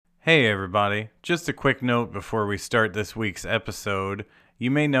Hey everybody, just a quick note before we start this week's episode. You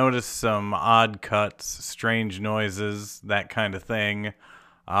may notice some odd cuts, strange noises, that kind of thing.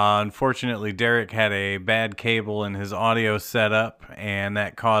 Unfortunately, Derek had a bad cable in his audio setup, and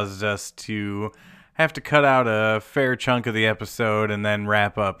that caused us to have to cut out a fair chunk of the episode and then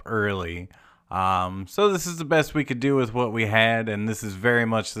wrap up early. So this is the best we could do with what we had, and this is very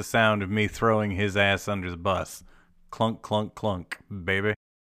much the sound of me throwing his ass under the bus. Clunk, clunk, clunk, baby.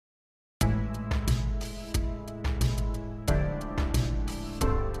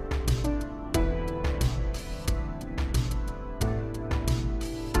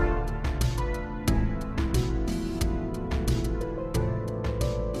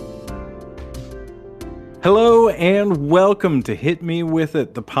 Hello and welcome to Hit Me With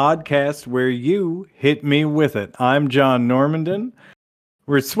It, the podcast where you hit me with it. I'm John Normandin.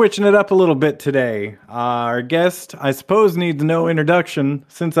 We're switching it up a little bit today. Our guest, I suppose, needs no introduction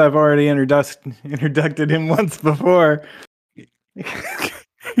since I've already introduced him once before.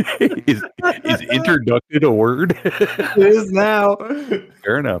 is introduced a word? It is now.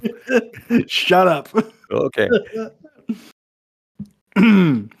 Fair enough. Shut up. Okay.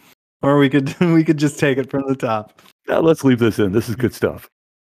 Or we could just take it from the top. Now let's leave this in. This is good stuff.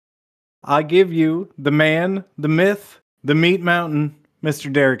 I give you the man, the myth, the meat mountain,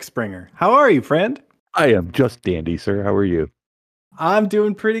 Mr. Derek Springer. How are you, friend? I am just dandy, sir. How are you? I'm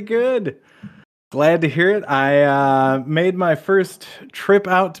doing pretty good. Glad to hear it. I made my first trip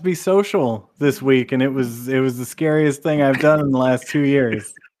out to be social this week, and it was the scariest thing I've done in the last 2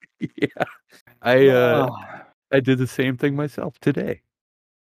 years. Yeah, I did the same thing myself today.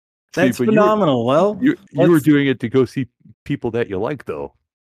 That's phenomenal. You were doing it to go see people that you like, though.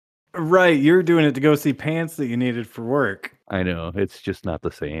 Right, you're doing it to go see pants that you needed for work. I know, it's just not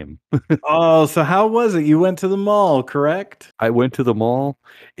the same. Oh, so how was it? You went to the mall, correct? I went to the mall.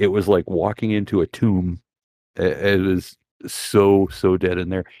 It was like walking into a tomb. It was so dead in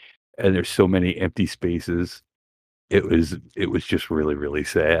there, and there's so many empty spaces. It was just really, really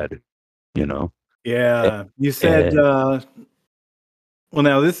sad, you know? Yeah, you said... Well,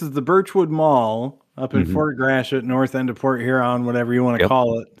 now this is the Birchwood Mall up in Fort Gratiot, north end of Port Huron, whatever you want to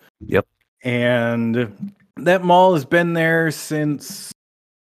call it. Yep. And that mall has been there since,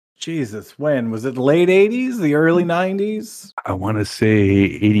 Jesus, when? Was it the late 80s, the early 90s? I want to say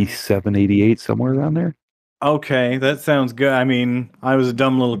 87, 88, somewhere around there. Okay, that sounds good. I mean, I was a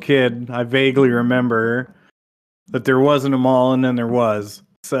dumb little kid. I vaguely remember that there wasn't a mall and then there was.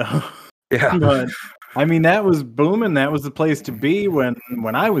 So, yeah. But I mean, that was booming. That was the place to be when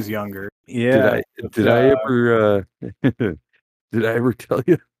I was younger. Yeah. Did I ever did I ever tell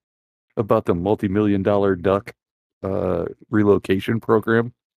you about the multi-million-dollar duck relocation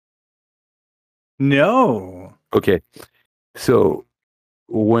program? No. Okay. So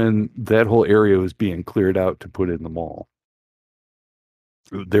when that whole area was being cleared out to put in the mall,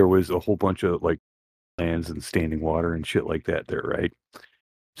 there was a whole bunch of like lands and standing water and shit like that there, right?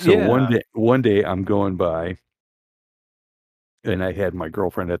 So one day I'm going by, and I had my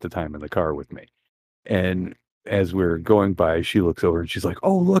girlfriend at the time in the car with me. And as we're going by, she looks over and she's like,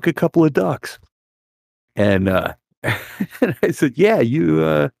 "Oh, look, a couple of ducks." And, and I said, "Yeah,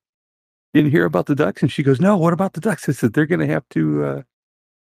 you didn't hear about the ducks?" And she goes, "No, what about the ducks?" I said, they're going to have to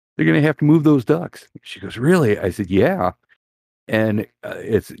move those ducks." She goes, "Really?" I said, "Yeah." And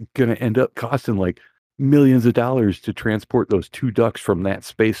it's going to end up costing like millions of dollars to transport those 2 ducks from that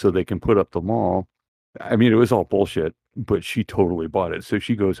space so they can put up the mall. I mean, it was all bullshit, but she totally bought it. So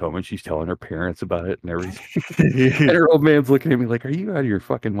she goes home and she's telling her parents about it and everything. And her old man's looking at me like, "Are you out of your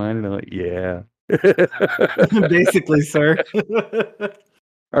fucking mind?" And I'm like, "Yeah." Basically, sir.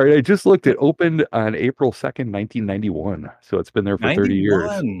 All right, I just looked. It opened on April 2nd, 1991. So it's been there for 30 years.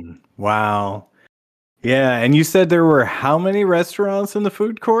 Wow. Yeah, and you said there were how many restaurants in the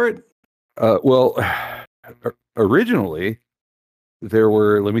food court? Well, originally there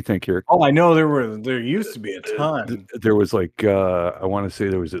were, let me think here. Oh, I know there used to be a ton. There was like, I want to say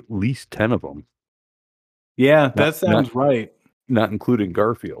there was at least 10 of them. Yeah, that sounds right. Not including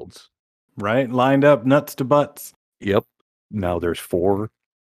Garfield's. Right, lined up nuts to butts. Yep. Now there's 4.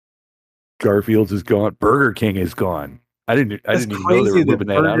 Garfield's is gone. Burger King is gone. I didn't even know they were moving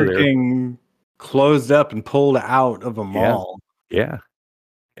that out of there. Burger King closed up and pulled out of a mall. Yeah.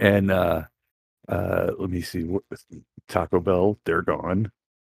 And let me see, Taco Bell, they're gone.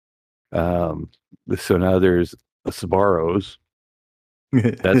 So now there's a Sbarro's.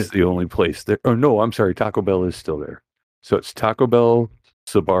 That's the only place there. Oh no, I'm sorry, Taco Bell is still there. So it's Taco Bell,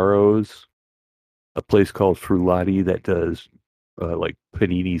 Sbarro's, a place called Frullati that does like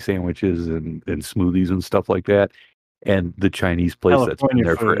panini sandwiches and smoothies and stuff like that. and the Chinese place that's been California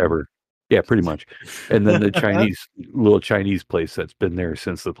there food. forever. Yeah, pretty much. And then the little Chinese place that's been there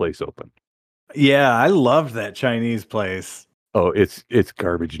since the place opened. Yeah, I loved that Chinese place. Oh, it's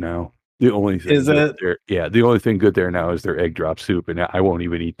garbage now. The only thing Is good it? there, yeah, the only thing good there now is their egg drop soup, and I won't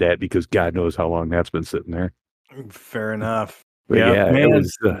even eat that because God knows how long that's been sitting there. Fair enough. But Yep, yeah, it man,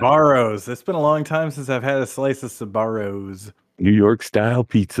 was Sbarro's. It's been a long time since I've had a slice of Sbarro's. New York style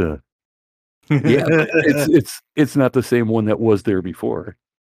pizza. Yeah, but it's not the same one that was there before.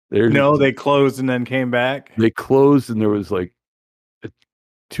 No, they closed and then came back. They closed, and there was like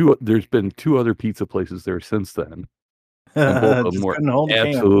two. There's been two other pizza places there since then, and both of them Just were couldn't hold a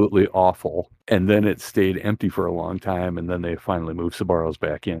candle. absolutely awful. And then it stayed empty for a long time, and then they finally moved Sbarro's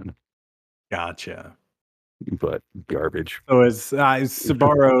back in. Gotcha. But garbage. So it's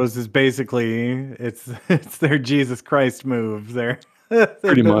Sbarro's is basically it's their Jesus Christ move. They've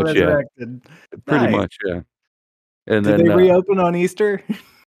Pretty been much, yeah. resurrected. Pretty Nice. much, yeah. And Did then they reopen on Easter?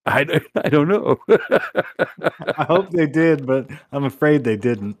 I don't know. I hope they did, but I'm afraid they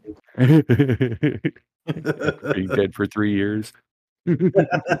didn't. Being dead for 3 years.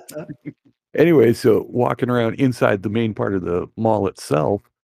 Anyway, so walking around inside the main part of the mall itself,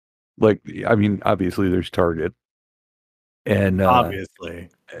 like, I mean, obviously there's Target, and Obviously.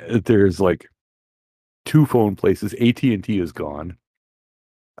 there's like two phone places. AT&T is gone.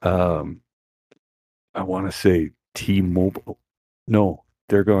 I want to say T-Mobile. No,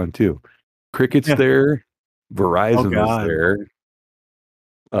 they're gone too. Cricket's Yeah. there. Verizon is God. there.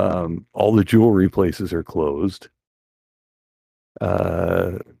 All the jewelry places are closed.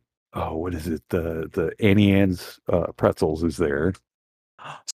 What is it? The Annie Ann's pretzels is there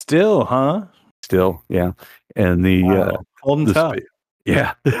Still, huh? still, yeah. And the Wow. Holding the tough.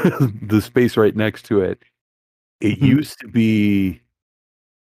 yeah, the space right next to it. It used to be.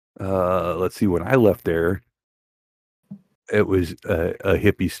 Let's see. When I left there, it was a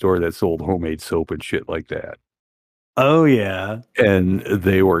hippie store that sold homemade soap and shit like that. Oh yeah. And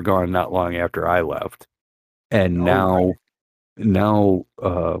they were gone not long after I left. And Oh, now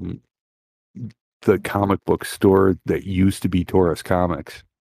the comic book store that used to be Taurus Comics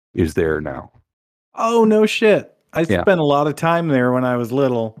is there now. Oh no shit. I Yeah. spent a lot of time there when I was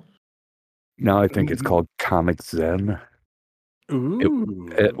little. Now I think it's called Comic Zen. Ooh.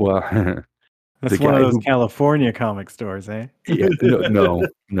 Well, That's the one of guy those who California comic stores, eh? yeah, no.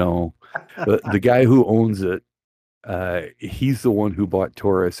 The guy who owns it, he's the one who bought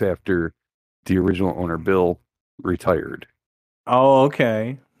Taurus after the original owner Bill retired. Oh,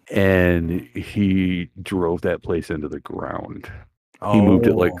 okay. And he drove that place into the ground. Oh. He moved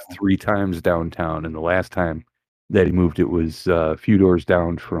it like 3 times downtown, and the last time that he moved it was a few doors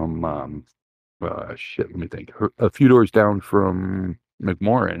down from let me think. A few doors down from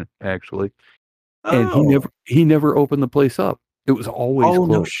McMorran, actually. And he never opened the place up. It was always Oh,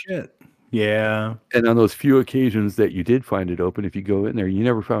 no closed. shit. Yeah. And on those few occasions that you did find it open, if you go in there, you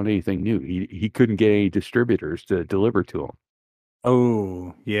never found anything new. He couldn't get any distributors to deliver to him.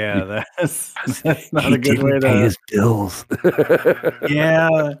 Oh, yeah, that's not He a good way didn't pay to. his bills.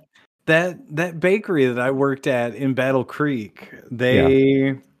 Yeah. That bakery that I worked at in Battle Creek,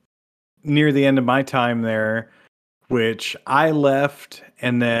 they near the end of my time there, which I left,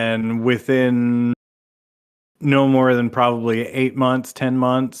 and then within no more than probably 8 months, 10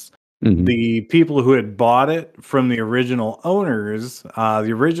 months, Mhm. the people who had bought it from the original owners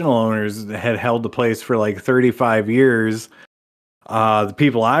had held the place for like 35 years. The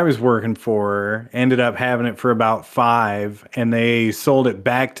people I was working for ended up having it for about 5, and they sold it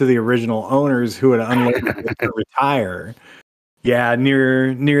back to the original owners who had unloaded it to retire. Yeah,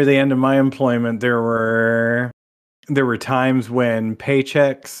 near the end of my employment, there were times when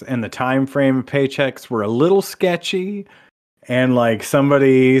paychecks and the time frame of paychecks were a little sketchy, and like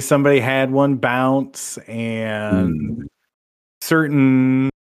somebody had one bounce, and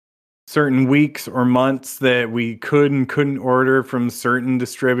certain weeks or months that we couldn't order from certain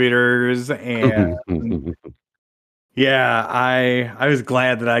distributors. And yeah, I was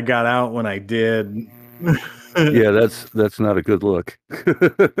glad that I got out when I did. Yeah, that's not a good look.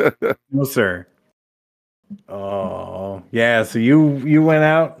 No sir. Oh yeah, so you went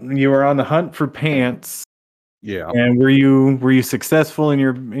out and you were on the hunt for pants. Yeah. And were you successful in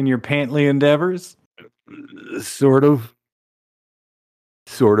your pantly endeavors? Sort of.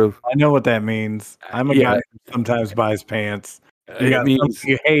 I know what that means. I'm a guy who sometimes buys pants. You got something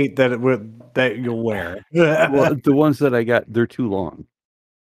you hate that you'll wear. Well, the ones that I got, they're too long.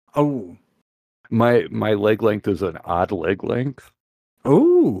 Oh. My leg length is an odd leg length.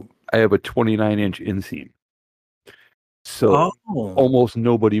 Oh. I have a 29-inch inseam. So Oh, almost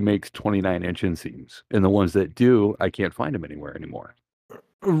nobody makes 29-inch inseams, and the ones that do, I can't find them anywhere anymore.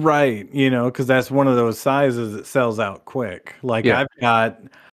 right. Because that's one of those sizes that sells out quick. Like Yeah,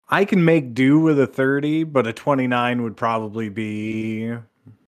 I can make do with a 30, but a 29 would probably be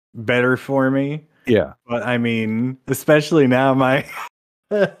better for me. yeah. But I mean, especially now,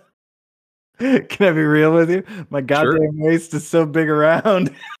 can I be real with you? My Sure. goddamn waist is so big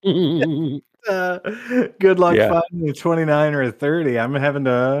around. Uh, Good luck Yeah, finding a 29 or a 30. I'm having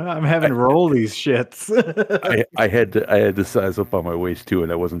I, to roll these shits. I had to size up on my waist too,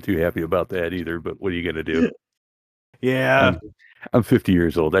 and I wasn't too happy about that either. But what are you gonna do? Yeah. I'm I'm 50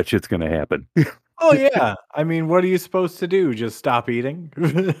 years old. That shit's gonna happen. Oh yeah. I mean, what are you supposed to do? Just stop eating?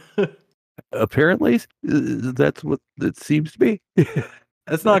 Apparently, that's what it seems to be.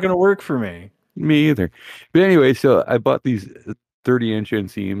 That's not going to work for me. Me either. But anyway, so I bought these 30-inch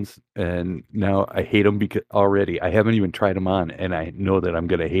inseams, and now I hate them because already I haven't even tried them on, and I know that I'm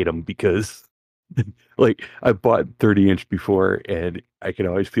gonna hate them because, like, I bought 30-inch before, and I can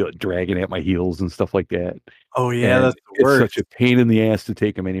always feel it dragging at my heels and stuff like that. Oh yeah, And that's the it's such worst. a pain in the ass to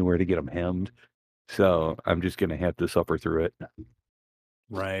take them anywhere to get them hemmed. So I'm just gonna have to suffer through it.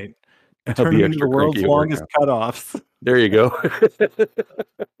 Right. I'll Turn be into the extra world's cranky at work longest now. cutoffs. There you go.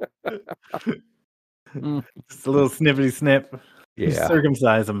 Mm, Just a little snippety snip. yeah,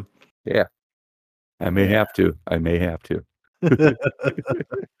 Circumcise them. yeah. I may Yeah. have to. I may have to.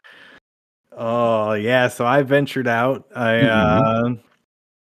 Oh yeah, so I ventured out. I Hmm.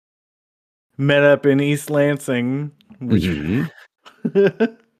 met up in East Lansing, which Hmm.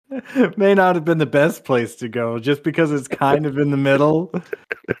 may not have been the best place to go just because it's kind of in the middle.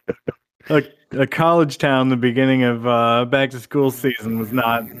 A college town, the beginning of back to school season was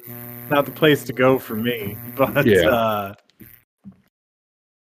not the place to go for me. But Yeah,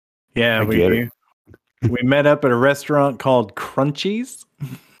 yeah, I get it. we met up at a restaurant called Crunchies.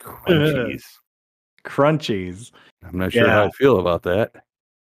 Crunchies. Crunchies. I'm not sure how Yeah. I feel about that.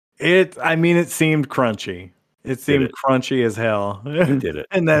 I mean, it seemed crunchy. It Did seemed it? crunchy as hell. Did it?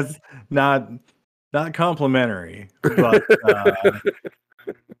 And that's not not complimentary, but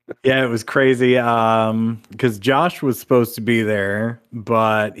yeah, it was crazy. Because Josh was supposed to be there,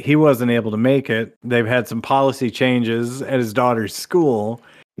 but he wasn't able to make it. They've had some policy changes at his daughter's school,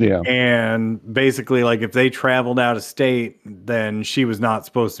 Yeah. and basically, like if they traveled out of state, then she was not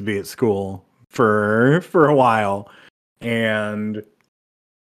supposed to be at school for a while. And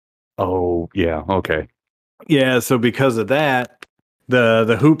Oh, yeah. Okay. yeah, so because of that,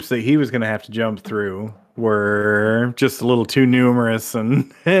 the hoops that he was going to have to jump through were just a little too numerous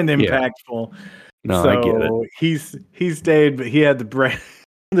and Yeah. impactful. No, I get it. So he stayed, but he had the bright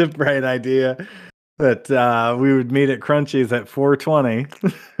the bright idea that we would meet at Crunchies at 4:20.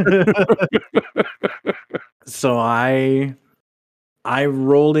 So I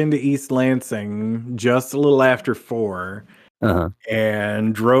rolled into East Lansing just a little after 4 Uh-huh.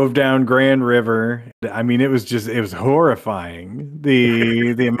 and drove down Grand River. I mean, it was horrifying.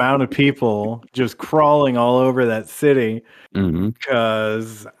 The amount of people just crawling all over that city. Hmm.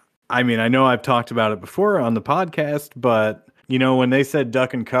 Because I mean, I know I've talked about it before on the podcast, but when they said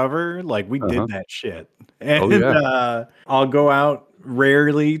duck and cover, like we Uh-huh. did that shit. Oh, And yeah. I'll go out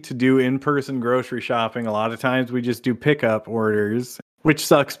rarely to do in-person grocery shopping. A lot of times we just do pickup orders, which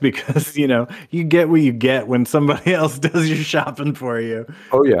sucks because, you get what you get when somebody else does your shopping for you.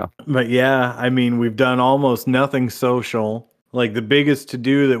 Oh, yeah. But yeah, I mean, we've done almost nothing social. Like the biggest to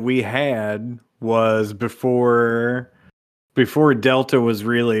do that we had was before Delta was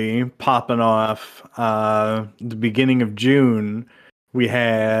really popping off, the beginning of June, we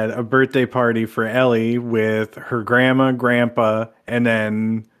had a birthday party for Ellie with her grandma, grandpa, and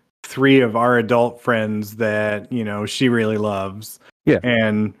then 3 of our adult friends that, she really loves. Yeah.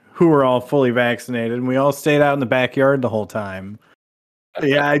 And who were all fully vaccinated. And we all stayed out in the backyard the whole time.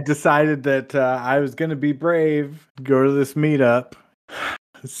 Yeah, I decided that I was going to be brave, go to this meetup.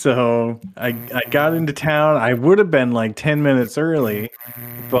 So I got into town. I would have been like 10 minutes early,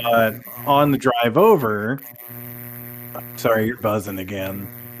 but on the drive over, sorry, you're buzzing again.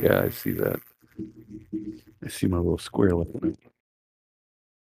 Yeah, I see that. I see my little square looking.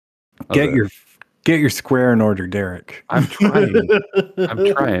 How's Get that? your get your square in order, Derek. I'm trying. I'm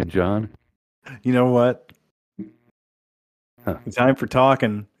trying, John. You know what? Huh. The time for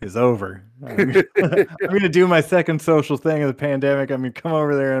talking is over. I'm gonna do my second social thing of the pandemic. I'm gonna come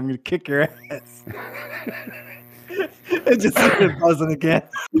over there and I'm gonna kick your ass. It just started buzzing again.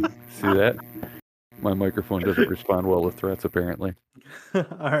 See that? My microphone doesn't respond well to threats, apparently. All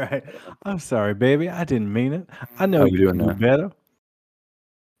right. I'm sorry, baby. I didn't mean it. I know How we you doing can do now? better.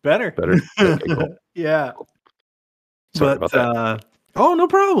 Better. Better? Okay, cool. Yeah. Sorry about that. Oh, no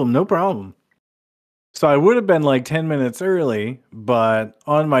problem. No problem. So I would have been like 10 minutes early, but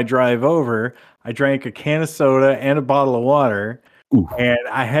on my drive over, I drank a can of soda and a bottle of water, Ooh. and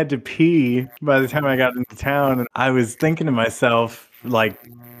I had to pee by the time I got into town. And I was thinking to myself, like,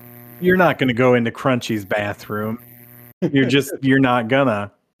 you're not going to go into Crunchy's bathroom. You're not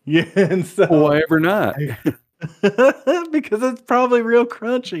gonna. Yeah. And so, Why ever not? because it's probably real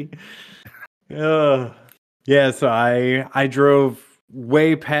crunchy. Yeah. So I drove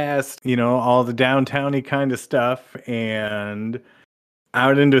way past, all the downtowny kind of stuff and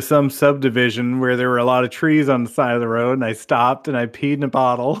out into some subdivision where there were a lot of trees on the side of the road, and I stopped and I peed in a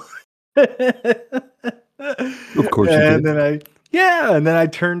bottle. Of course you and did. then I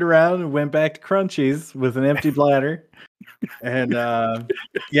turned around and went back to Crunchies with an empty bladder. And I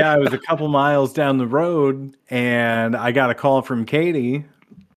was a couple miles down the road and I got a call from Katie.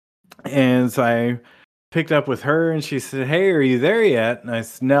 And so I picked up with her and she said, "Hey, are you there yet?" And I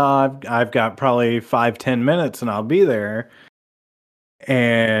said, "No, I've got probably 5-10 minutes and I'll be there."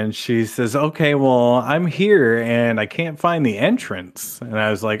 And she says, "Okay, well, I'm here and I can't find the entrance." And I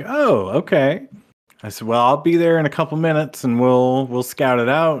was like, "Oh, okay." I said, "Well, I'll be there in a couple minutes and we'll scout it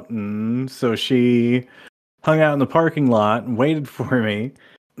out." And so she hung out in the parking lot and waited for me.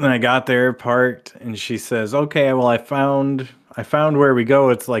 And I got there, parked, and she says, "Okay, well, I found where we go.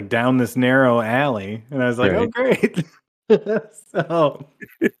 It's like down this narrow alley." And I was like, "Oh, great."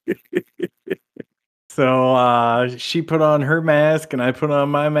 so she put on her mask and I put on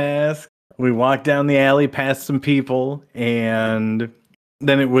my mask. We walked down the alley past some people, and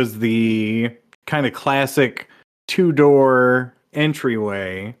then it was the kind of classic 2-door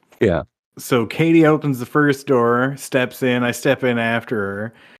entryway. Yeah. So Katie opens the first door, steps in, I step in after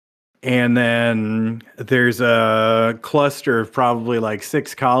her, and then there's a cluster of probably like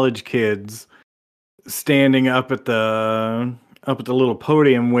 6 college kids standing up at the little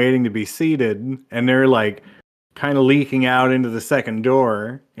podium waiting to be seated, and they're like kind of leaking out into the second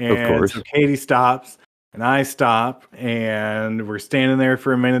door. And of course. So Katie stops and I stop, and we're standing there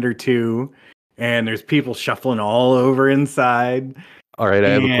for a minute or two, and there's people shuffling all over inside. All right, I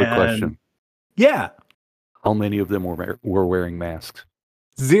have a quick question. Yeah. How many of them were wearing masks?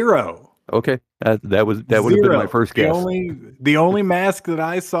 0. Okay, that would have been my first guess. The only mask that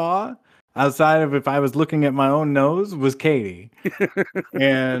I saw, outside of if I was looking at my own nose, was Katie.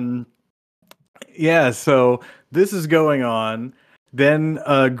 And yeah, so this is going on. Then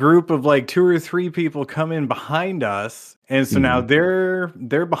a group of like 2 or 3 people come in behind us. And so now they're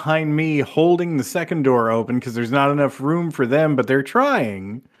behind me holding the second door open because there's not enough room for them, but they're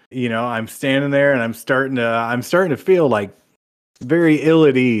trying. I'm standing there and I'm starting to feel like very ill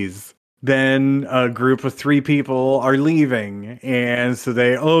at ease. Then a group of 3 people are leaving, and so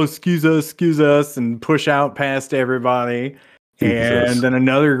they, excuse us, and push out past everybody. Jesus. And then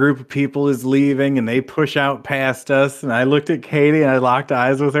another group of people is leaving, and they push out past us. And I looked at Katie, and I locked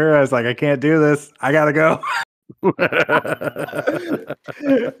eyes with her. I was like, "I can't do this. I gotta go."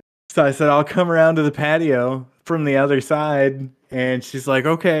 So I said, "I'll come around to the patio from the other side." And she's like,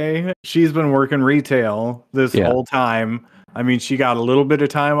 "Okay." She's been working retail this whole time. I mean, she got a little bit of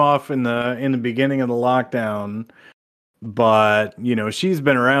time off in the beginning of the lockdown, but she's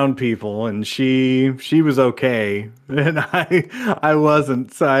been around people, and she was okay, and I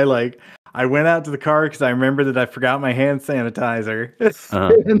wasn't. So I went out to the car because I remember that I forgot my hand sanitizer,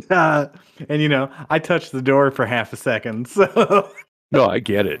 and I touched the door for half a second. So no, I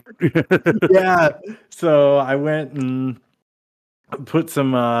get it. Yeah. So I went and put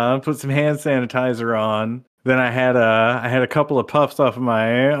some hand sanitizer on. Then I had a couple of puffs off of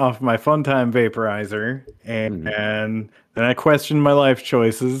my Funtime vaporizer, and then I questioned my life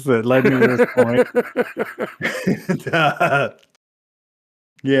choices that led me to this point.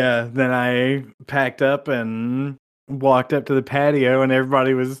 And, then I packed up and walked up to the patio, and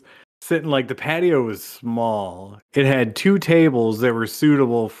everybody was sitting. Like, the patio was small. It had 2 tables that were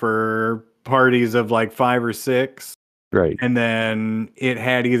suitable for parties of like 5 or 6. Right. And then it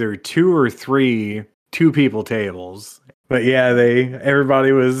had either 2 or 3 2-people tables. But yeah,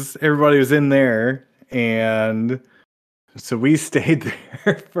 everybody was in there, and so we stayed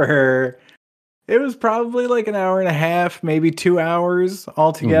there for, it was probably like an hour and a half, maybe 2 hours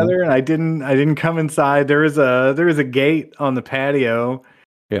altogether. And I didn't come inside. There was a gate on the patio.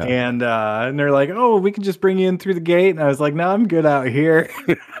 Yeah. And they're like, "Oh, we can just bring you in through the gate." And I was like, "No, I'm good out here."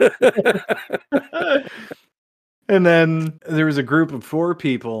 And then there was a group of 4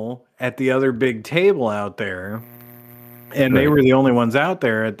 people at the other big table out there. And they were the only ones out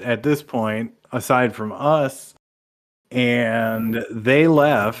there at this point, aside from us. And they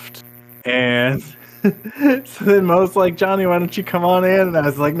left. And So then Mo's like, Johnny, why don't you come on in? And I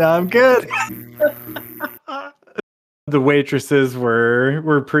was like, no, I'm good. The waitresses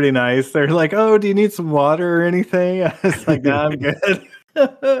were pretty nice. They're like, oh, do you need some water or anything? I was like, no, I'm good.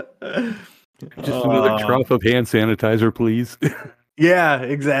 Just another trough of hand sanitizer, please. Yeah,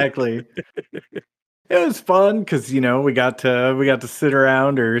 exactly. It was fun because we got to sit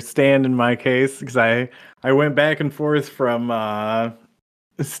around or stand in my case because I went back and forth from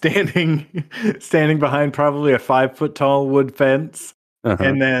standing behind probably a 5 foot tall wood fence,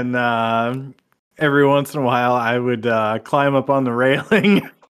 and then every once in a while I would climb up on the railing.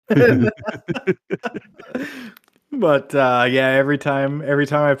 But yeah, every time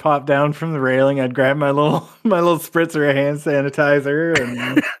I popped down from the railing, I'd grab my little spritzer of hand sanitizer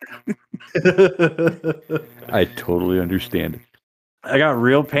and. I totally understand. I got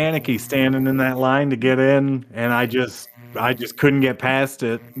real panicky standing in that line to get in, and I just couldn't get past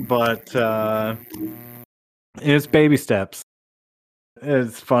it. But it's baby steps.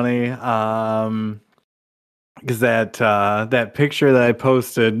 It's funny because that picture that I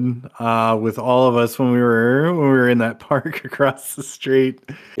posted with all of us when we were in that park across the street.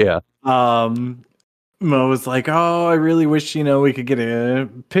 Yeah. Mo was like, "Oh, I really wish we could get a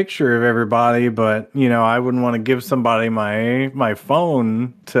picture of everybody, but I wouldn't want to give somebody my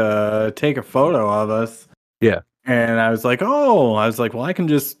phone to take a photo of us." Yeah. And I was like, "Oh," I was like, "Well, I can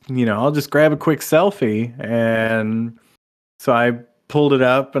just I'll just grab a quick selfie." And so I pulled it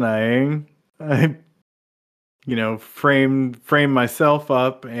up and I framed myself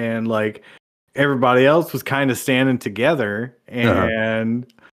up, and like everybody else was kind of standing together, and.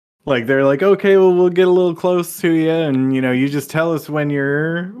 Like they're like, okay, well, we'll get a little close to you, and you just tell us when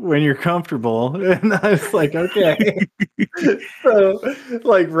you're comfortable. And I was like, okay. So,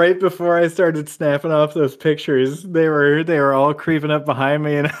 like right before I started snapping off those pictures, they were all creeping up behind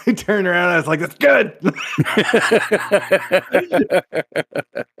me, and I turned around. And I was like, that's good.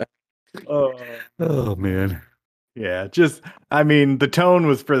 Oh man. Yeah, the tone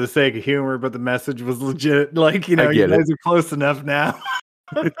was for the sake of humor, but the message was legit. Like, you guys are close enough now.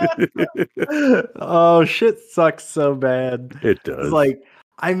 Oh, shit sucks so bad. It does. It's like,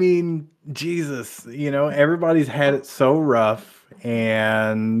 Jesus, everybody's had it so rough,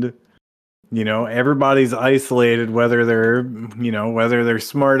 and everybody's isolated, whether they're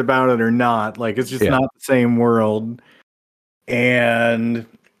smart about it or not. Like, it's just not the same world. And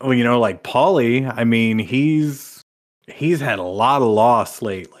like Paulie, he's had a lot of loss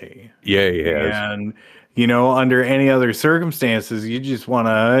lately. Yeah, he has. And under any other circumstances, you just want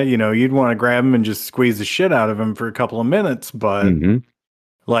to, you'd want to grab him and just squeeze the shit out of him for a couple of minutes. But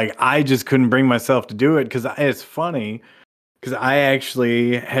like, I just couldn't bring myself to do it because it's funny because I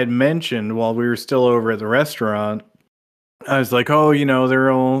actually had mentioned while we were still over at the restaurant, I was like, oh,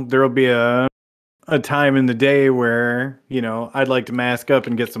 there'll be a time in the day where, I'd like to mask up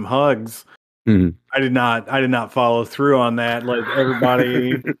and get some hugs. I did not follow through on that. Like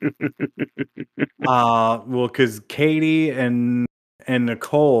everybody, well, because Katie and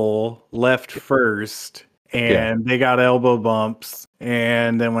Nicole left first, and they got elbow bumps.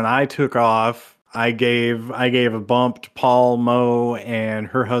 And then when I took off, I gave a bump to Paul, Mo, and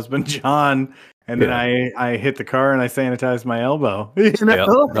her husband John. And then I hit the car and I sanitized my elbow.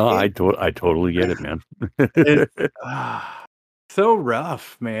 No, I totally get it, man. So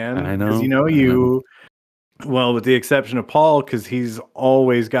rough, man. I know. Because well, with the exception of Paul, because he's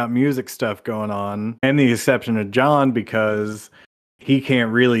always got music stuff going on, and the exception of John because he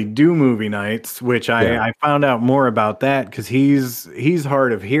can't really do movie nights, which I found out more about that because he's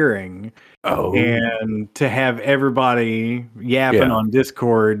hard of hearing. Oh, and to have everybody yapping on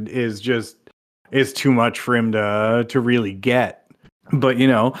Discord is too much for him to really get. But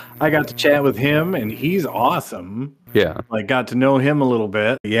I got to chat with him, and he's awesome. Yeah. Like, got to know him a little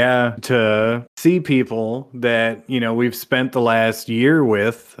bit. Yeah. To see people that, we've spent the last year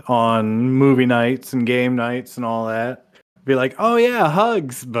with on movie nights and game nights and all that. Be like, oh, yeah,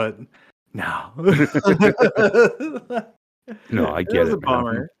 hugs. But no. No, I get it. A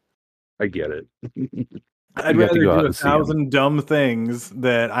bummer. I get it. I'd rather do 1,000 dumb things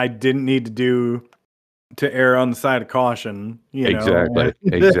that I didn't need to do to err on the side of caution.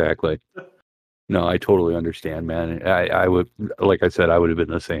 Exactly. No, I totally understand, man. I would, like I said, I would have been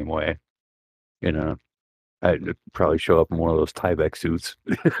the same way. I'd probably show up in one of those Tyvek suits.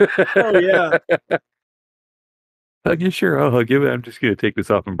 Oh yeah. Yeah, sure, I'll hug you. I'm just gonna take this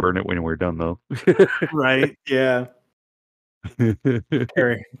off and burn it when we're done, though. Right? Yeah.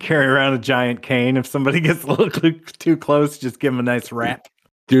 carry around a giant cane. If somebody gets a little too close, just give them a nice rap.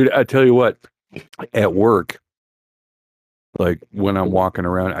 Dude, I tell you what, at work, Like when I'm walking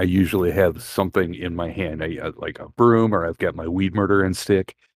around, I usually have something in my hand, like a broom, or I've got my weed murdering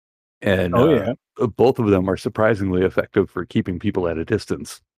stick, and Oh yeah. both of them are surprisingly effective for keeping people at a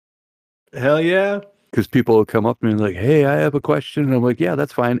distance. Hell yeah. Because people will come up to me and like, "Hey, I have a question," and I'm like, "Yeah,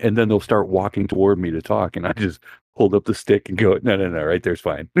 that's fine," and then they'll start walking toward me to talk, and I just hold up the stick and go, "No, no, no, right there's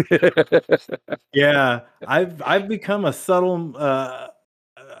fine." Yeah. I've become a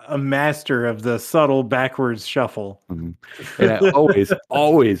master of the subtle backwards shuffle. Mhm. And I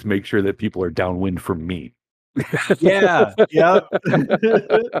always make sure that people are downwind from me. Yeah. Yep.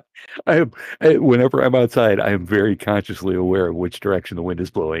 I am whenever I'm outside, I am very consciously aware of which direction the wind is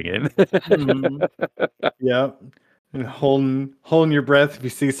blowing in. Mhm. Yep. And holding your breath if you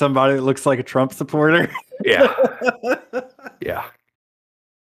see somebody that looks like a Trump supporter. Yeah, yeah.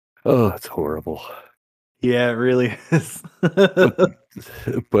 Oh, it's horrible. Yeah, it really is. But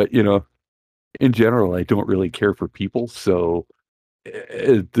but in general, I don't really care for people, so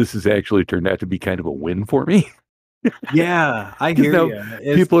this has actually turned out to be kind of a win for me. Yeah, I Because hear now you.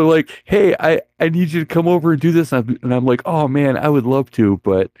 It's people are like, "Hey, I need you to come over and do this," and I'm like, "Oh man, I would love to,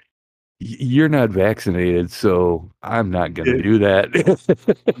 but you're not vaccinated, so I'm not gonna it, do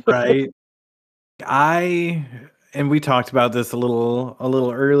that." right. I and we talked about this a little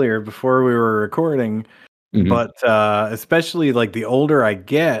earlier before we were recording, Mhm. but especially like the older I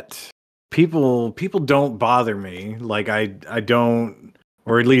get, people don't bother me. Like I don't,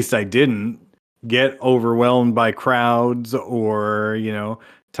 or at least I didn't get overwhelmed by crowds or,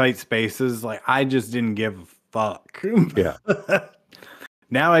 tight spaces. Like I just didn't give a fuck. Yeah.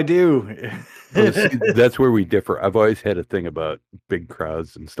 Now I do. Well, see, that's where we differ. I've always had a thing about big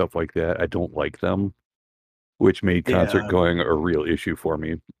crowds and stuff like that. I don't like them, which made concert Yeah. going a real issue for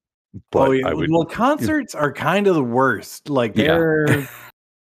me. Oh But yeah. I would, Well, concerts are kind of the worst. Like yeah.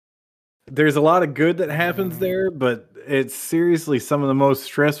 there's a lot of good that happens there, but it's seriously some of the most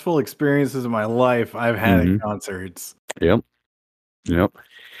stressful experiences of my life I've had at Hmm. concerts. Yep. Yep.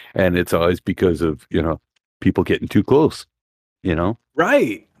 And it's always because of, people getting too close, you know?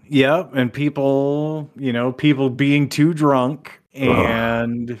 Right. Yep. And people being too drunk Ugh.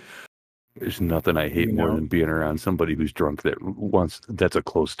 and, There's nothing I hate you more know, than being around somebody who's drunk that's a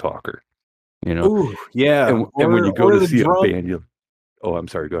close talker, you know? ooh, yeah. And when Or you go to the see a drunk. band, oh, I'm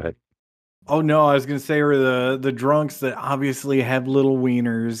sorry, go ahead. Oh no, I was gonna say or the drunks that obviously have little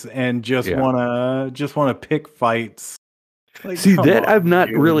wieners and Yeah. just wanna pick fights. Like, See, come that on, I've not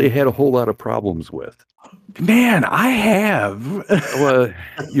really dude. had a whole lot of problems with. Man, I have. Well,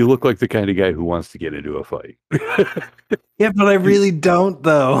 you look like the kind of guy who wants to get into a fight. Yeah, but I You really don't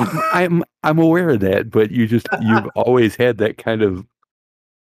though. I'm aware of that, but you've always had that kind of,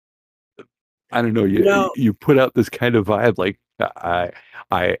 I don't know, Well, you put out this kind of vibe like I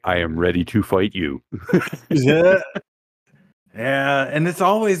am ready to fight you. yeah. Yeah, and it's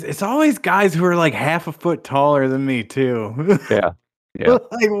always guys who are like half a foot taller than me too. Yeah. Yeah.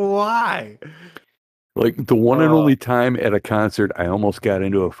 Like why? Like the one and Uh, only time at a concert I almost got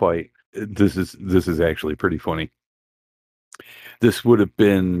into a fight. This is actually pretty funny. This would have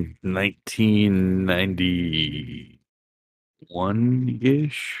been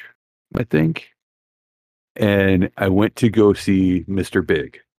 1991-ish, I think. And I went to go see Mr.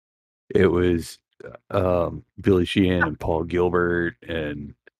 Big. It was Billy Sheehan and Paul Gilbert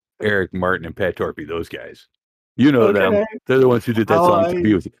and Eric Martin and Pat Torpey, those guys. You know them. okay. They're the ones who did that song "To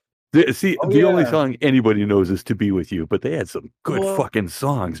Be With You." See, Oh the only yeah. song anybody knows is "To Be With You," but they had some good Well, fucking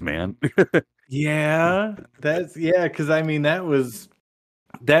songs, man. yeah. Because I mean that was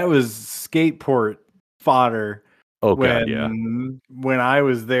skateport fodder Oh God, yeah. when I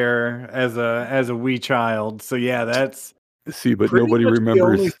was there as a wee child. So yeah, that's See, but pretty nobody much the only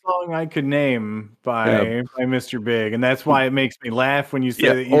remembers. song I could name Yeah, by Mr. Big, and that's why it makes me laugh when you say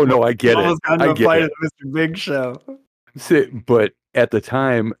yeah. that Oh no, I you've get it. almost gotten I into a get fight it. at the Mr. Big show. See, but at the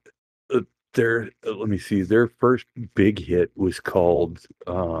time, let me see. Their first big hit was called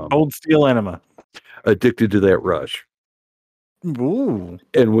Old Steel Enema. "Addicted to That Rush." Ooh.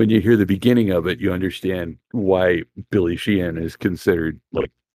 And when you hear the beginning of it, you understand why Billy Sheehan is considered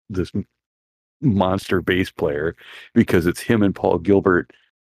like this monster bass player, because it's him and Paul Gilbert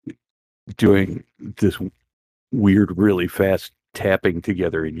doing this weird, really fast tapping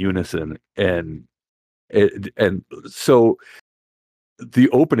together in unison. And so the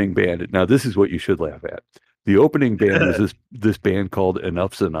opening band, now this is what you should laugh at. The opening band was this band called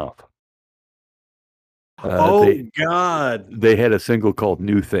Enough's Enough. Uh, Oh they God. they had a single called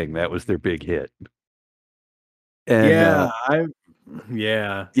New Thing. That was their big hit. And Yeah,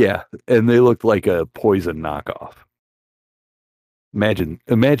 yeah. yeah, and they looked like a Poison knockoff.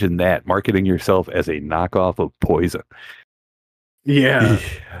 Imagine that, marketing yourself as a knockoff of Poison. Yeah.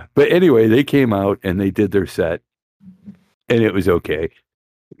 But anyway, they came out and they did their set, and it was okay.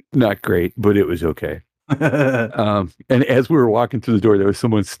 Not great, but it was okay. And as we were walking through the door, there was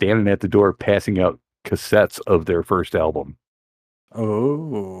someone standing at the door passing out cassettes of their first album.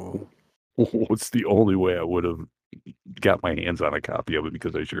 Oh. It's the only way I would have got my hands on a copy of it,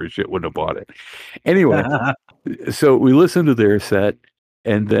 because I sure as shit wouldn't have bought it. Anyway, so we listened to their set,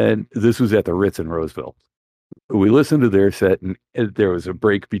 and then this was at the Ritz in Roseville. We listened to their set, and there was a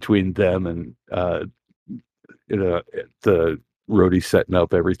break between them and the roadie setting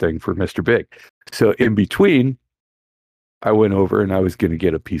up everything for Mr. Big. So in between, I went over and I was going to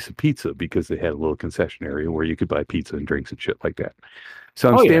get a piece of pizza, because they had a little concession area where you could buy pizza and drinks and shit like that. So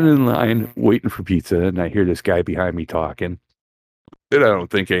I'm standing in line waiting for pizza, and I hear this guy behind me talking, and I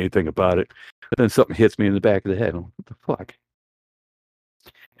don't think anything about it. But then something hits me in the back of the head. I'm like, what the fuck?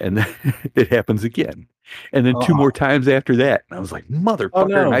 And then it happens again. And then two more times after that. And I was like, motherfucker. Oh,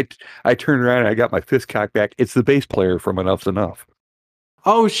 no. And I turned around and I got my fist cocked back. It's the bass player from Enough's Enough.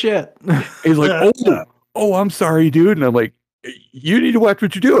 Oh, shit. He's like, oh, I'm sorry, dude. And I'm like, you need to watch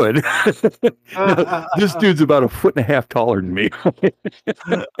what you're doing. This dude's about 1.5 feet taller than me.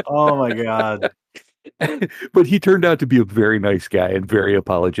 Oh, my God. But he turned out to be a very nice guy and very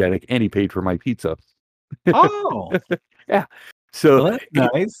apologetic, and he paid for my pizza. Oh. Yeah. So Well,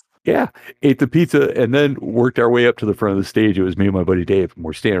 that's nice. Yeah, ate the pizza and then worked our way up to the front of the stage. It was me and my buddy Dave, and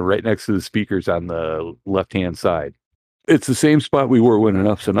we're standing right next to the speakers on the left-hand side. It's the same spot we were when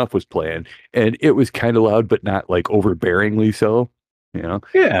Enough's Enough was playing, and it was kind of loud, but not like overbearingly so, you know?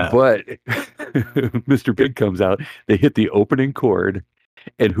 Yeah. But Mr. Big comes out, they hit the opening chord,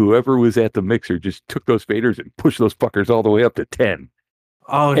 and whoever was at the mixer just took those faders and pushed those fuckers all the way up to 10.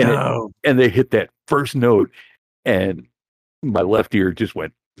 Oh, no. And they hit that first note, and my left ear just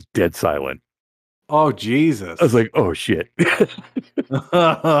went dead silent. Oh, Jesus. I was like, oh shit.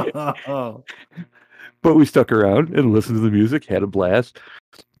 But we stuck around and listened to the music, had a blast.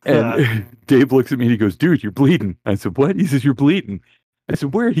 And Dave looks at me and he goes, dude, you're bleeding. I said, what? He says, you're bleeding. I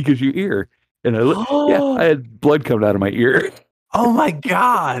said, where? He goes, your ear. And I look, yeah, I had blood coming out of my ear. Oh my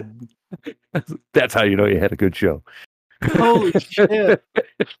God. That's how you know you had a good show. Holy shit.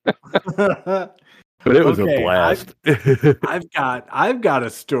 But it was a blast. I've got a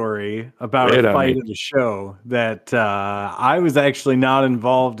story about a fight at a show that I was actually not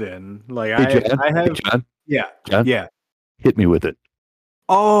involved in. Like John? Yeah. John? Yeah. Hit me with it.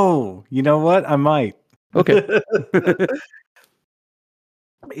 Oh, you know what? I might. Okay.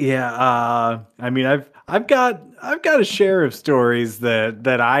 Yeah, I mean I've got a share of stories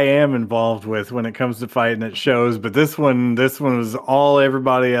that I am involved with when it comes to fighting at shows, but this one was all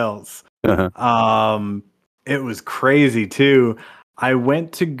everybody else. Uh-huh. It was crazy too. I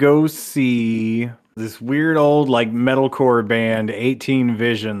went to go see this weird old like metalcore band, 18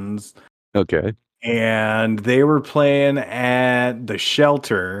 Visions. Okay. And they were playing at the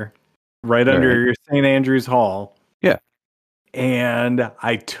Shelter right under St. Andrew's Hall. Yeah. And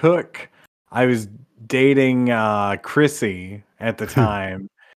I was dating Chrissy at the time,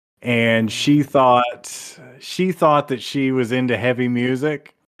 and she thought that she was into heavy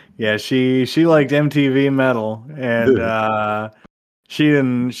music. Yeah, she liked MTV metal, and she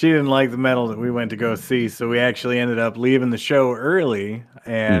didn't like the metal that we went to go see, so we actually ended up leaving the show early,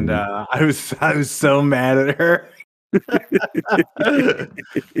 and I was so mad at her.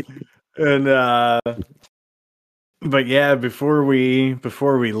 And but yeah, before we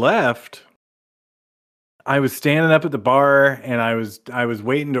left, I was standing up at the bar and I was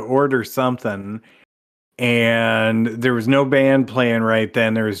waiting to order something, and there was no band playing right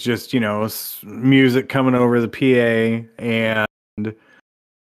then. There was just, music coming over the PA, and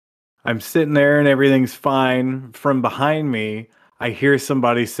I'm sitting there and everything's fine. From behind me, I hear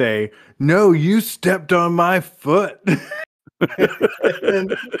somebody say, "No, you stepped on my foot."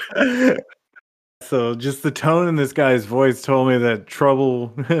 So just the tone in this guy's voice told me that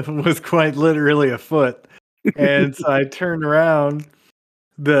trouble was quite literally afoot. And so I turned around.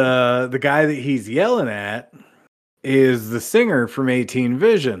 The guy that he's yelling at is the singer from 18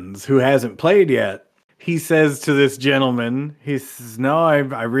 Visions, who hasn't played yet. He says to this gentleman, he says, "No,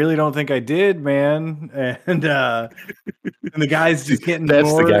 I really don't think I did, man." And the guy's just getting That's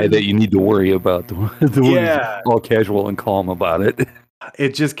bored. the guy that you need to worry about. The one who's all casual and calm about it.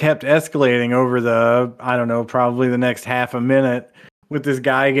 It just kept escalating over the, I don't know, probably the next half a minute, with this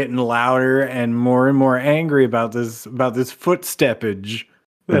guy getting louder and more angry about this footsteppage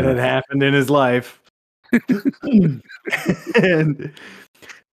that had happened in his life. And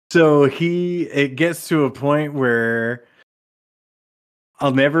so it gets to a point where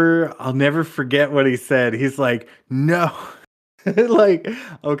I'll never forget what he said. He's like, "No, Like,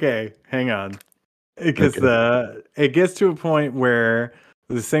 okay, hang on. Because it gets to a point where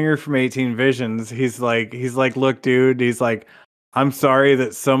the singer from 18 Visions, he's like, look, dude, he's like, I'm sorry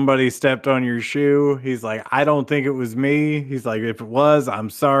that somebody stepped on your shoe. He's like, I don't think it was me. He's like, if it was, I'm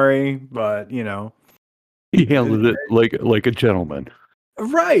sorry, but He handled it like a gentleman.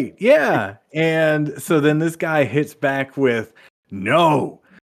 right, yeah. And so then this guy hits back with, no,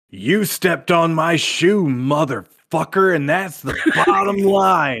 you stepped on my shoe, motherfucker, and that's the bottom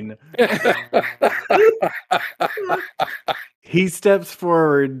line. He steps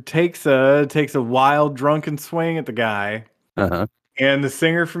forward, takes a wild drunken swing at the guy. Uh-huh. And the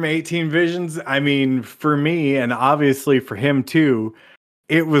singer from 18 Visions, I mean, for me and obviously for him too,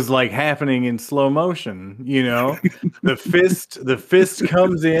 it was like happening in slow motion, The fist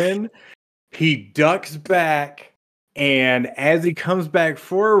comes in, he ducks back, and as he comes back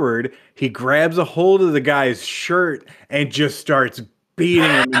forward, he grabs a hold of the guy's shirt and just starts beating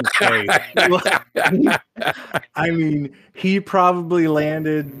him in the face. I mean, he probably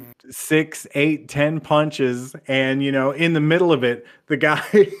landed 6, 8, 10 punches, and in the middle of it, the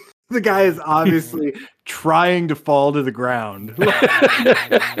guy is obviously trying to fall to the ground.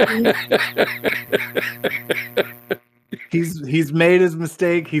 He's made his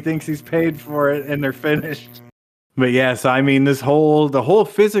mistake. He thinks he's paid for it, and they're finished. But yeah, so I mean, the whole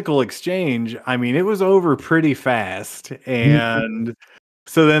physical exchange, I mean, it was over pretty fast, and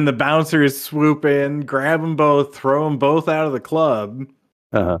so then the bouncers swoop in, grab them both, throw them both out of the club,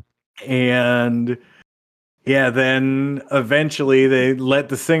 and yeah, then eventually they let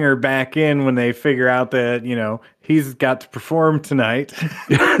the singer back in when they figure out that, he's got to perform tonight.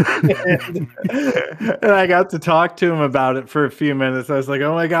 and I got to talk to him about it for a few minutes. I was like,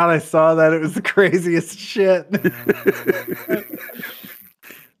 oh my God, I saw that. It was the craziest shit.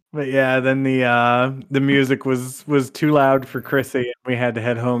 But yeah, then the music was too loud for Chrissy, and we had to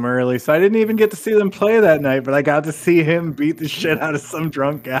head home early. So I didn't even get to see them play that night, but I got to see him beat the shit out of some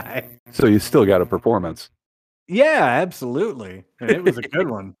drunk guy. So you still got a performance. Yeah, absolutely. And it was a good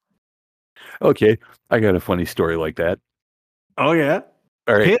one. Okay, I got a funny story like that. Oh yeah?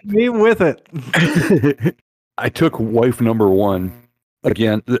 All right. Hit me with it. I took wife number one.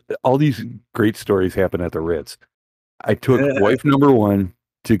 Again, all these great stories happen at the Ritz. I took wife number one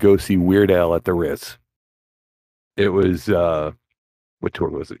to go see Weird Al at the Ritz. It was what tour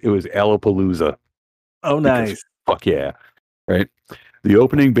was it? It was Alapalooza. Oh, nice. Fuck yeah. Right. The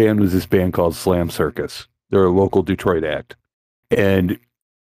opening band was this band called Slam Circus. They're a local Detroit act. And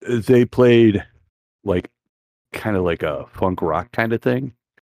they played kind of like a funk rock kind of thing.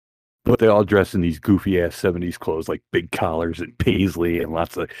 But they all dressed in these goofy ass 70s clothes, like big collars and paisley and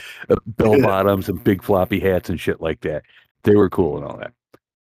lots of bell bottoms and big floppy hats and shit like that. They were cool and all that.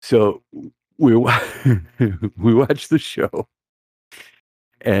 So we watched the show,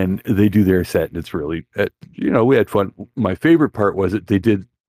 and they do their set, and it's really, we had fun. My favorite part was that they did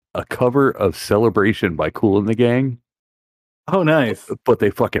a cover of Celebration by Kool and the Gang. Oh, nice. But they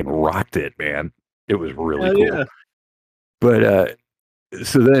fucking rocked it, man. It was really cool. Yeah. But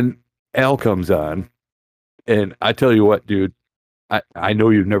so then Al comes on, and I tell you what, dude, I know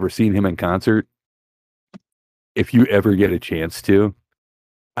you've never seen him in concert. If you ever get a chance to,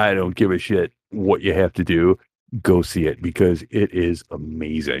 I don't give a shit what you have to do. Go see it, because it is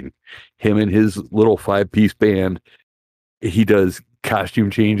amazing. Him and his little 5-piece band, he does costume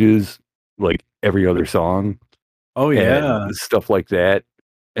changes like every other song. Oh, yeah. And stuff like that.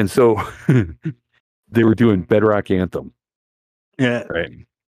 And so they were doing Bedrock Anthem. Yeah. Right.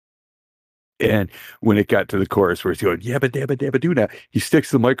 And when it got to the chorus where he's going, yabba dabba dabba doo now, he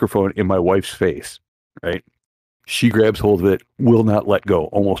sticks the microphone in my wife's face. Right. She grabs hold of it, will not let go,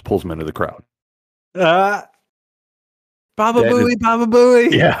 almost pulls him into the crowd. Baba Booey, Baba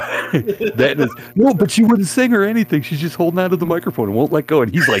Booey. Yeah. That is no, but she wouldn't sing or anything. She's just holding onto the microphone and won't let go.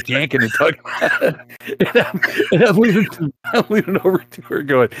 And he's like yanking and tugging. and I'm leaning over to her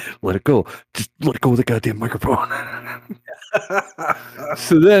going, let it go. Just let go of the goddamn microphone.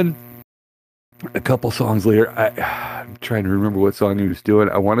 So then a couple songs later, I'm trying to remember what song he was doing.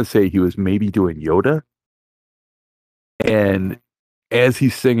 I want to say he was maybe doing Yoda. And as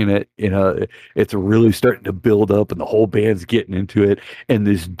he's singing it, it's really starting to build up, and the whole band's getting into it. And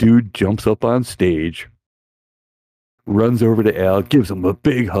this dude jumps up on stage, runs over to Al, gives him a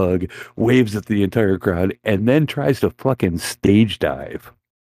big hug, waves at the entire crowd, and then tries to fucking stage dive.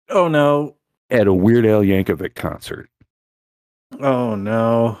 Oh, no. At a Weird Al Yankovic concert. Oh,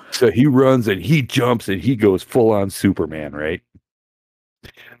 no. So he runs and he jumps and he goes full on Superman, right?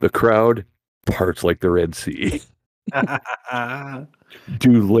 The crowd parts like the Red Sea.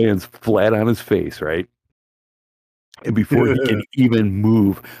 Dude lands flat on his face, right? And before he can even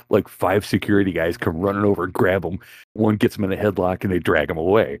move, like 5 security guys come running over and grab him. One gets him in a headlock and they drag him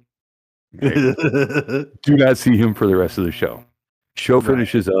away. Right? Do not see him for the rest of the show. Show Right.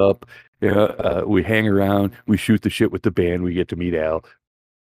 finishes up. We hang around. We shoot the shit with the band. We get to meet Al.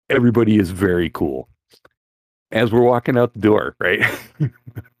 Everybody is very cool. As we're walking out the door, right?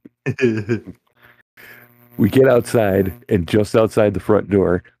 We get outside, and just outside the front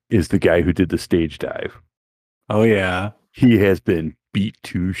door is the guy who did the stage dive. Oh, yeah. He has been beat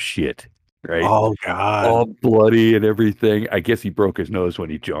to shit, right? Oh, God. All bloody and everything. I guess he broke his nose when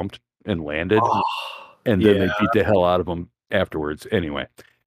he jumped and landed. Oh, and then they yeah. beat the hell out of him afterwards. Anyway,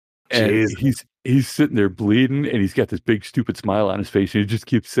 and Jesus. he's sitting there bleeding, and he's got this big stupid smile on his face, and he just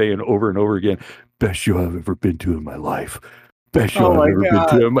keeps saying over and over again, "Best show I've ever been to in my life. Best show I've ever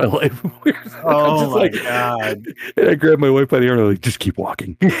been to in my life." Oh my God. And I grabbed my wife by the arm and I'm like, "Just keep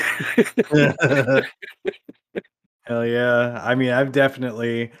walking." Hell yeah. I mean, I've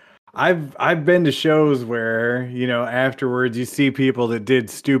been to shows where, you know, afterwards you see people that did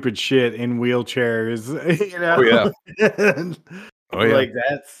stupid shit in wheelchairs, you know. Oh yeah. Oh yeah. Like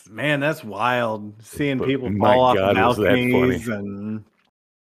that's wild. Seeing But people my fall off God, was that funny. balconies and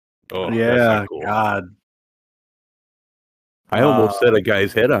Oh that's yeah, not cool. God. I almost set a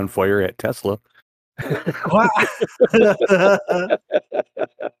guy's head on fire at Tesla. What?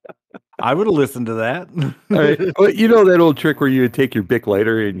 I would have listened to that. All right. But you know that old trick where you take your Bic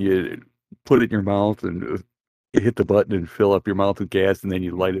lighter and you put it in your mouth and you hit the button and fill up your mouth with gas, and then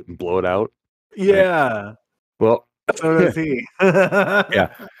you light it and blow it out? Yeah. Right? Well, So does he. yeah.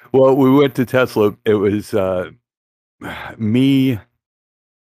 Well, we went to Tesla. It was me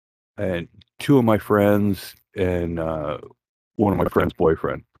and 2 of my friends and one of my friend's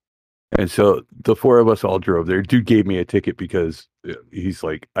boyfriend. And so the 4 of us all drove there. Dude gave me a ticket because he's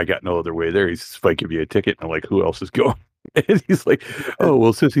like, I got no other way there. He says, if I give you a ticket, and I'm like, who else is going? And he's like, oh,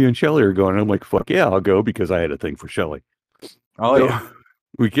 well, Sissy and Shelly are going. And I'm like, fuck yeah, I'll go, because I had a thing for Shelly. Oh, So yeah.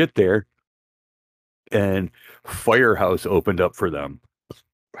 we get there, and Firehouse opened up for them.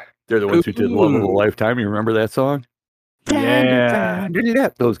 They're the ones who did Love of a Lifetime. You remember that song? Yeah.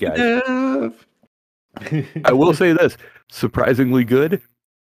 Those guys. I will say this, surprisingly good.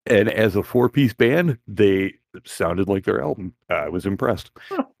 And as a 4-piece band, they sounded like their album. I was impressed.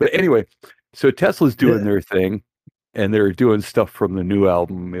 But anyway, so Tesla's doing their thing, and they're doing stuff from the new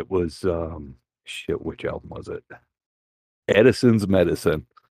album. It was, which album was it? Edison's Medicine.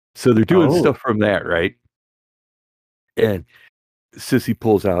 So they're doing stuff from that, right? And Sissy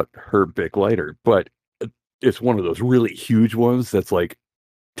pulls out her Bic lighter, but it's one of those really huge ones that's like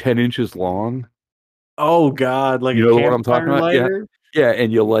 10 inches long. Oh, God. Like, you know what I'm talking about? Lighter? Yeah,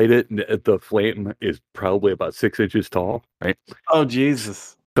 and you light it, and the flame is probably about 6 inches tall, right? Oh,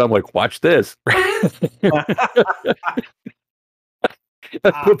 Jesus. So I'm like, watch this. Put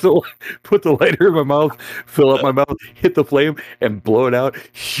the lighter in my mouth, fill up my mouth, hit the flame, and blow it out.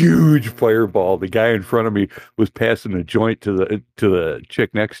 Huge fireball. The guy in front of me was passing a joint to the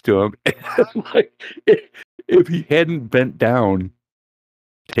chick next to him. And like, if he hadn't bent down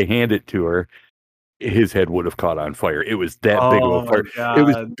to hand it to her, his head would have caught on fire. It was that big of a fire. God. It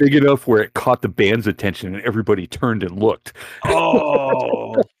was big enough where it caught the band's attention and everybody turned and looked.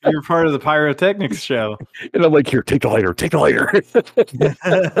 Oh, you're part of the pyrotechnics show. And I'm like, here, take the lighter, take the lighter.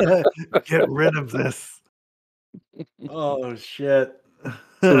 Get rid of this. Oh, shit.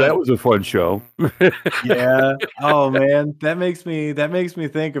 So that was a fun show. Yeah. Oh, man. That makes me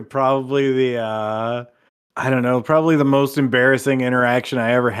think of probably the I don't know, probably the most embarrassing interaction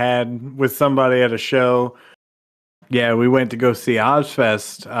I ever had with somebody at a show. Yeah, we went to go see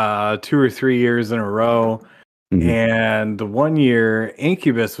Ozfest 2 or 3 years in a row. Mhm. And the one year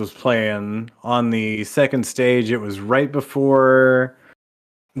Incubus was playing on the second stage. It was right before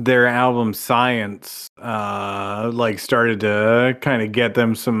their album Science like started to kind of get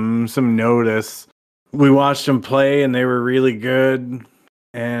them some notice. We watched them play and they were really good.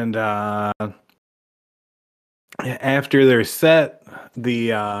 And after their set,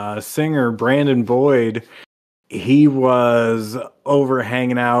 the singer Brandon Boyd, he was over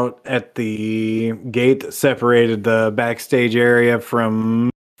hanging out at the gate that separated the backstage area from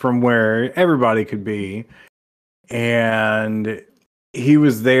where everybody could be, and he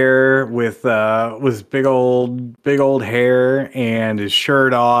was there with big old hair and his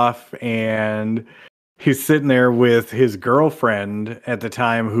shirt off, and he's sitting there with his girlfriend at the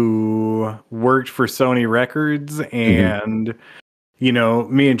time who worked for Sony Records. And you know,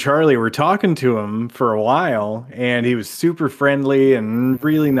 me and Charlie were talking to him for a while, and he was super friendly and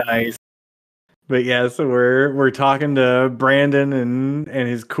really nice. But yeah, so we're talking to Brandon and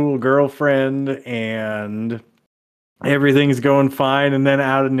his cool girlfriend, and everything's going fine, and then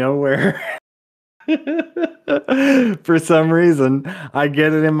out of nowhere, for some reason, I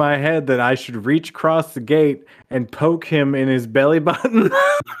get it in my head that I should reach across the gate and poke him in his belly button.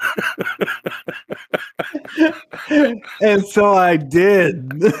 And so I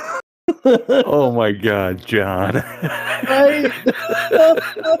did. Oh my God, John. Right?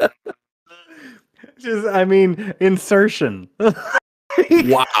 Just, I mean, insertion.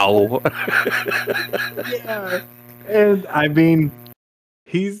 Wow. Yeah. And I mean,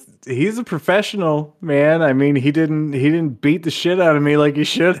 he's a professional, man. I mean, he didn't beat the shit out of me like he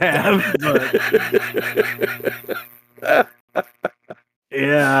should have. But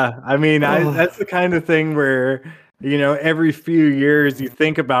yeah, I mean, that's the kind of thing where, you know, every few years you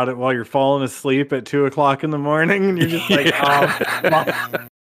think about it while you're falling asleep at 2:00 in the morning, and you're just like, oh,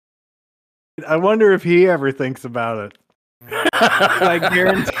 I wonder if he ever thinks about it. I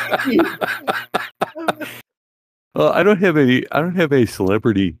guarantee. Well, I don't have any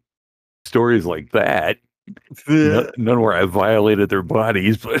celebrity stories like that. None where I violated their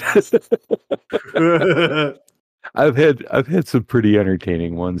bodies, but I've had some pretty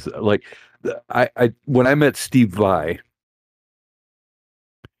entertaining ones. Like I when I met Steve Vai,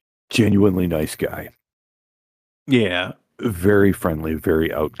 genuinely nice guy. Yeah. Very friendly,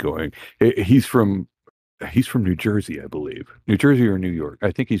 very outgoing. He's from New Jersey, I believe. New Jersey or New York.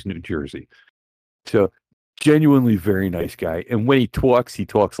 I think he's New Jersey. So genuinely very nice guy. And when he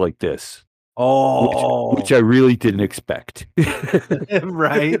talks like this. Oh, which I really didn't expect.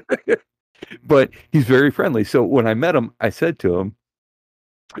 right. But he's very friendly. So when I met him, I said to him,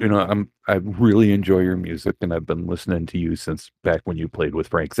 you know, I really enjoy your music, and I've been listening to you since back when you played with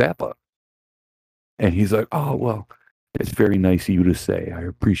Frank Zappa. And he's like, oh, well, it's very nice of you to say. I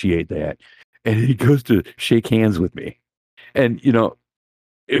appreciate that. And he goes to shake hands with me. And, you know,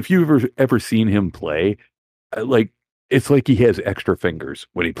 if you've ever seen him play, like, it's like he has extra fingers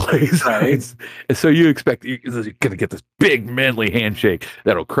when he plays. Right. So you expect you're going to get this big manly handshake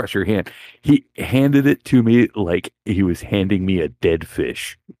that'll crush your hand. He handed it to me like he was handing me a dead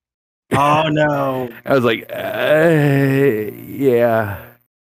fish. Oh, no. I was like, yeah,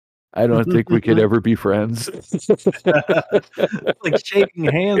 I don't think we could ever be friends. It's like shaking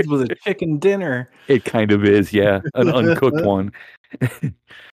hands with a chicken dinner. It kind of is, yeah, an uncooked one.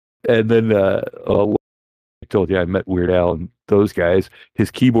 And then I told you I met Weird Al and those guys.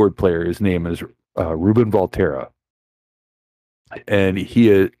 His keyboard player, his name is Ruben Valterra, and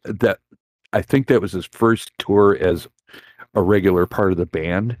I think that was his first tour as a regular part of the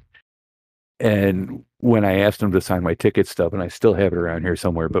band. And when I asked him to sign my ticket stub, and I still have it around here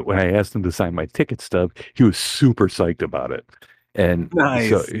somewhere, but when I asked him to sign my ticket stub, he was super psyched about it. And nice.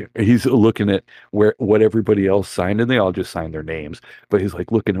 So he's looking at what everybody else signed, and they all just signed their names. But he's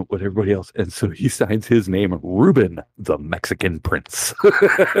like looking at what everybody else, and so he signs his name, Ruben, the Mexican Prince.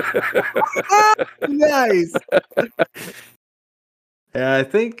 Nice. Yeah, I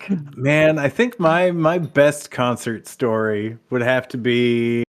think my best concert story would have to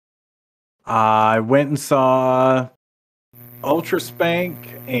be I went and saw Ultra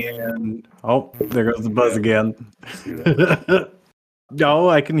Spank, and oh, there goes the buzz again. No,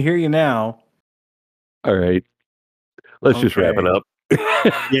 I can hear you now. All right. Let's just wrap it up.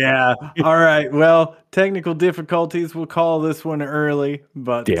 Yeah. All right. Well, technical difficulties. We'll call this one early,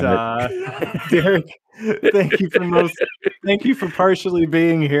 but Derek, thank you for partially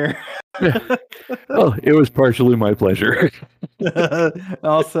being here. Well, it was partially my pleasure.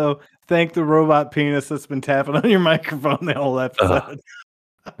 Also, thank the robot penis that's been tapping on your microphone the whole episode.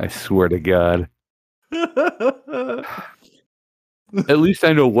 I swear to God. At least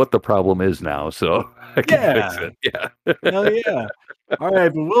I know what the problem is now, so I can fix it. Yeah. Hell yeah. All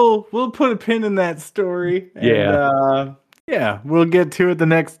right, but we'll put a pin in that story. And, we'll get to it the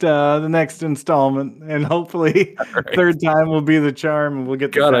next installment, and hopefully third time will be the charm, and we'll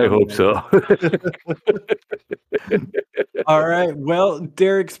get. God, I hope so. All right. Well,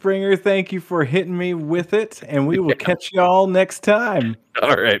 Derek Springer, thank you for hitting me with it, and we will catch y'all next time.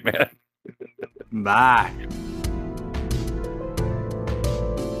 All right, man. Bye.